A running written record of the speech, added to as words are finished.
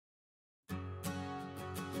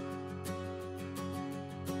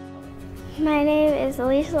My name is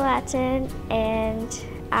Alicia and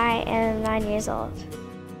I am 9 years old.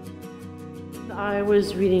 I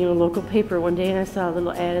was reading a local paper one day and I saw a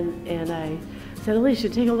little ad and I said, Alicia,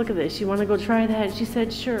 take a look at this. You want to go try that? And she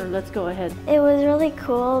said, sure, let's go ahead. It was really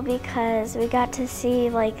cool because we got to see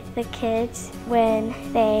the kids when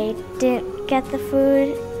they didn't get the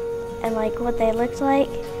food and what they looked like,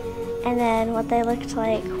 and then what they looked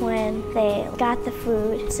like when they got the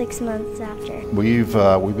food 6 months after. We've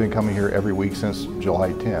been coming here every week since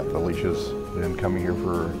July 10th. Alicia's been coming here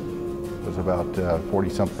for about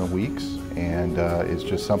 40-something weeks, and it's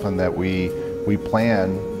just something that we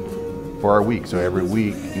plan for our week. So every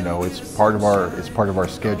week, it's part of our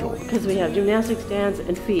schedule. Because we have gymnastics, dance,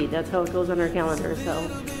 and feed. That's how it goes on our calendar.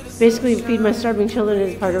 So basically, Feed My Starving Children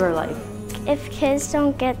is part of our life. If kids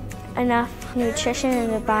don't get enough nutrition in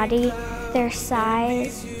their body, their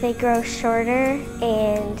size, they grow shorter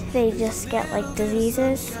and they just get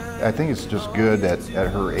diseases. I think it's just good at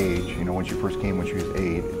her age, when she first came when she was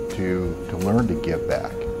 8, to learn to give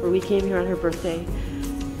back. We came here on her birthday,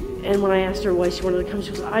 and when I asked her why she wanted to come,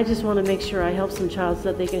 she goes, I just want to make sure I help some child so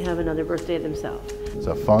that they can have another birthday themselves. It's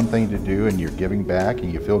a fun thing to do, and you're giving back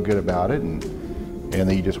and you feel good about it, and then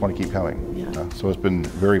you just want to keep coming. Yeah. So it's been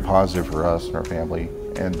very positive for us and our family,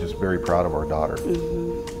 and just very proud of our daughter.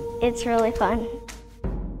 It's really fun.